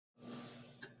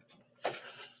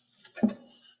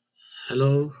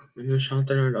Hello, my name is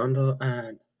Shantanu Redondo,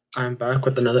 and I'm back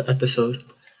with another episode.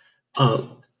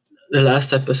 Um, the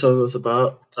last episode was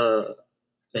about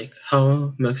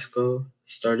how Mexico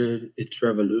started its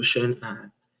revolution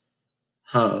and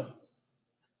how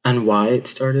and why it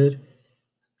started.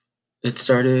 It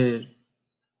started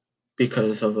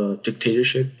because of a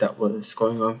dictatorship that was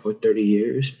going on for 30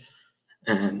 years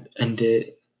and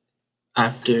ended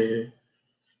after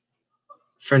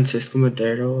Francisco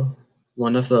Madero,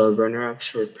 one of the runner-ups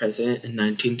for president in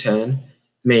 1910,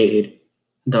 made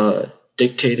the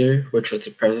dictator, which was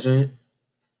the president.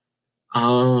 I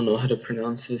don't know how to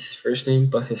pronounce his first name,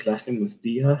 but his last name was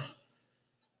Diaz.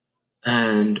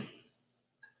 And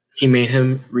he made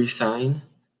him resign.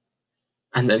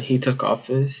 And then he took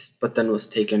office, but then was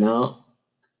taken out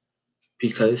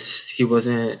because he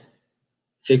wasn't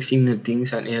fixing the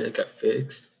things that needed to get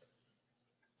fixed.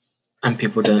 And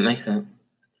people didn't like that.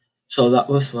 So that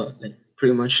was what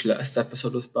pretty much last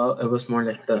episode was about. It was more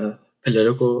like the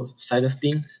political side of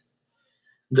things.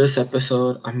 This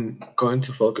episode, I'm going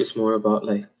to focus more about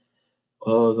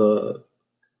all the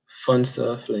fun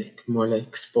stuff, more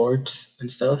like sports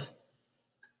and stuff,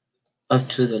 up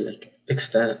to the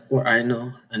extent where I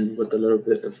know and with a little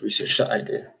bit of research that I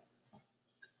did.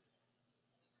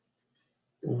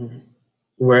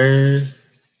 Where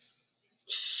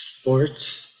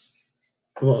sports,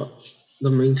 well, the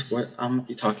main sport I'm gonna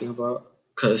be talking about,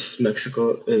 because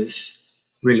Mexico is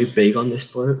really big on this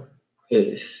sport,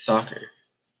 is soccer.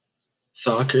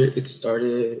 Soccer, it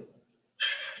started,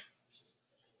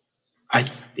 I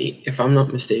think, if I'm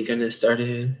not mistaken, it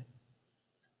started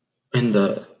in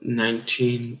the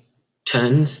 1910s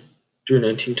through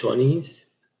 1920s,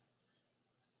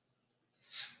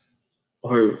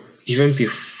 or even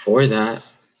before that,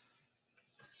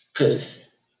 because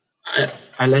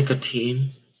I like a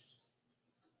team.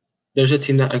 There's a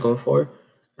team that I go for,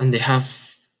 and they have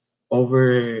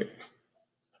over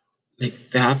they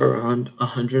have around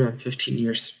 115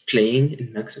 years playing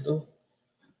in Mexico.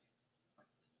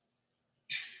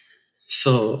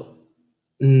 So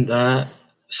that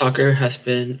soccer has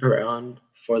been around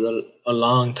for a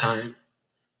long time,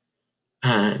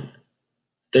 and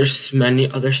there's many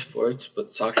other sports, but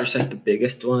soccer's like the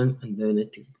biggest one, and then I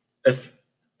think if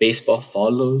baseball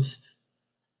follows,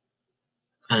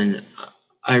 and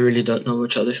I really don't know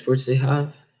which other sports they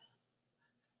have.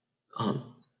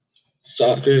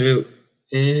 Soccer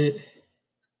it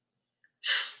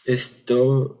is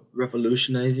still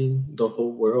revolutionizing the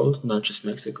whole world, not just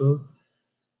Mexico.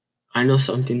 I know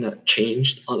something that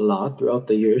changed a lot throughout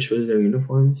the years with their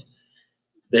uniforms.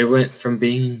 They went from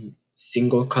being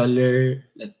single color,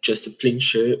 like just a plain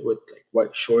shirt with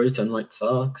white shorts and white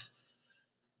socks,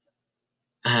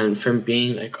 and from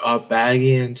being all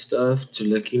baggy and stuff to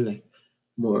looking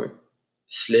more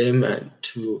slim and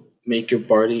to make your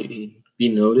body be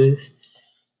noticed.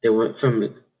 They went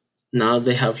from now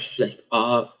they have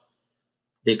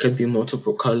they could be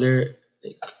multiple color,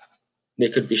 they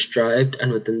could be striped,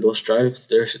 and within those stripes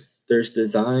there's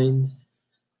designs,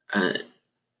 and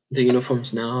the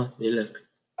uniforms now they look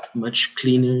much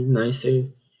cleaner, nicer,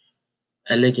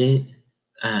 elegant,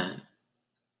 and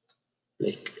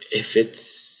if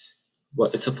it's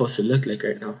what it's supposed to look like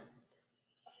right now.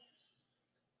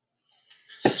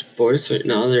 Sports right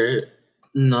now, they're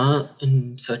not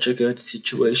in such a good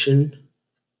situation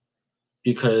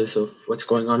because of what's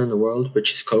going on in the world,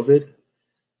 which is COVID.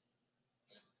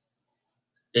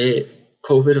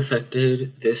 COVID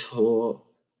affected this whole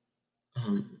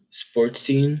sports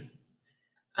scene,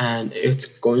 and it's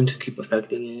going to keep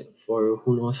affecting it for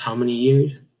who knows how many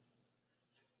years.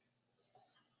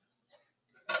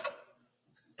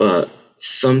 But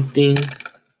something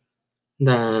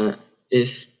that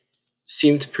is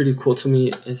seemed pretty cool to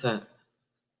me is that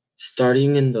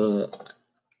starting in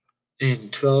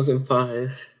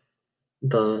 2005,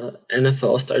 the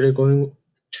NFL started going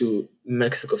to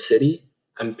Mexico City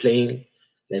and playing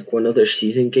one of their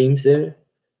season games there.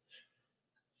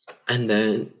 And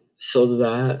then so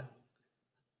that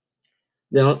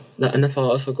the NFL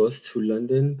also goes to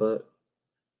London, but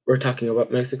we're talking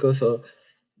about Mexico, so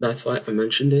that's why I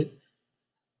mentioned it.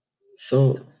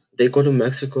 So they go to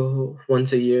Mexico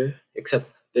once a year,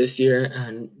 except this year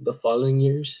and the following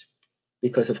years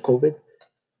because of COVID.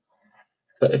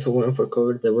 But if it weren't for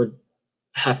COVID, they would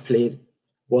have played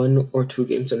one or two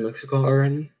games in Mexico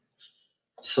already.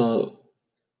 So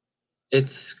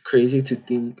it's crazy to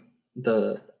think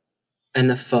the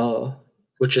NFL,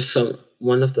 which is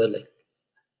one of the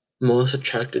most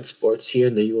attracted sports here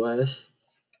in the US,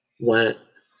 went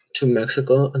to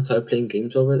Mexico and started playing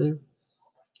games over there.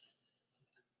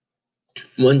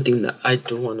 One thing that I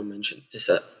do want to mention is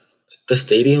that the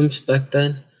stadiums back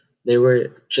then, they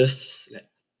were just like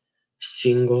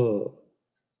single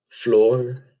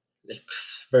floor, like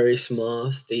very small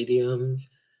stadiums.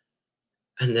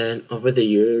 And then over the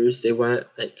years, they went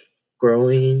like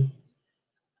growing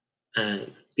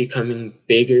and becoming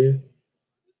bigger.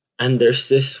 And there's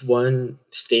this one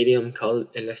stadium called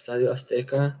El Estadio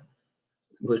Azteca,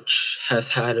 which has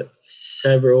had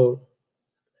several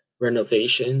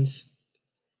renovations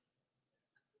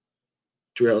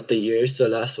throughout the years. The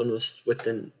last one was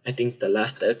within, I think, the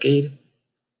last decade.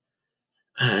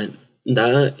 And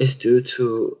that is due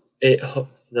to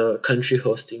the country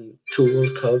hosting two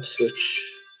World Cups,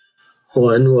 which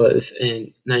one was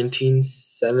in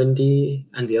 1970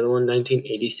 and the other one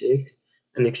 1986.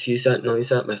 And excuse that noise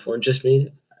that my phone just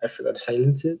made. I forgot to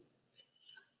silence it.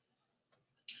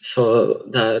 So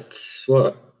that's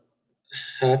what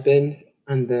happened.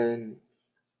 And then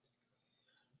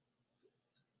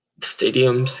the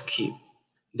stadiums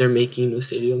they're making new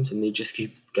stadiums and they just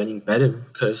keep getting better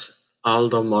because all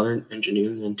the modern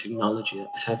engineering and technology that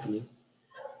is happening.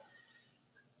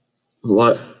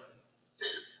 What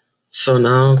So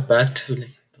now back to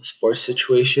like the sports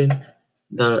situation,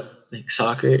 the like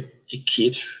soccer,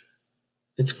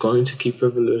 it's going to keep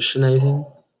revolutionizing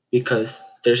because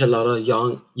there's a lot of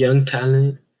young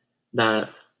talent that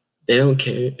they don't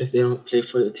care if they don't play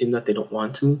for the team that they don't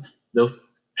want to. They'll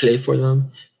play for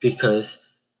them because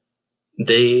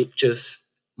they just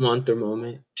want their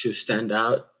moment to stand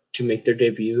out, to make their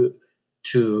debut,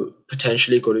 to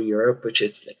potentially go to Europe, which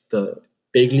is like the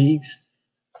big leagues.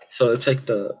 So it's like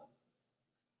the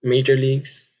major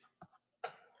leagues.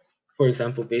 For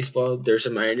example, baseball, there's a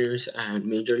minors and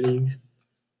major leagues.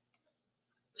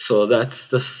 So that's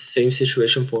the same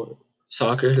situation for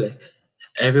soccer. Like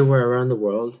everywhere around the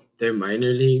world, there are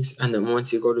minor leagues, and then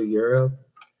once you go to Europe,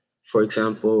 for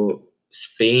example,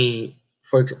 Spain,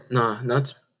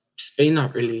 not Spain,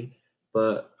 not really,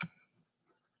 but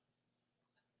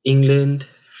England,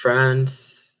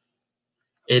 France,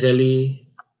 Italy,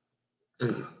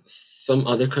 and some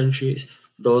other countries.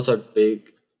 Those are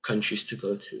big countries to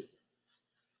go to.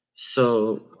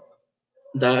 So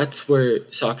that's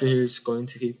where soccer is going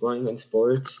to keep going on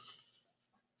sports.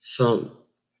 So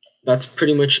that's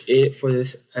pretty much it for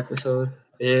this episode.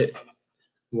 It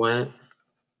went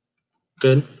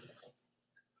good.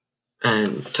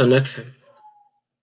 And till next time.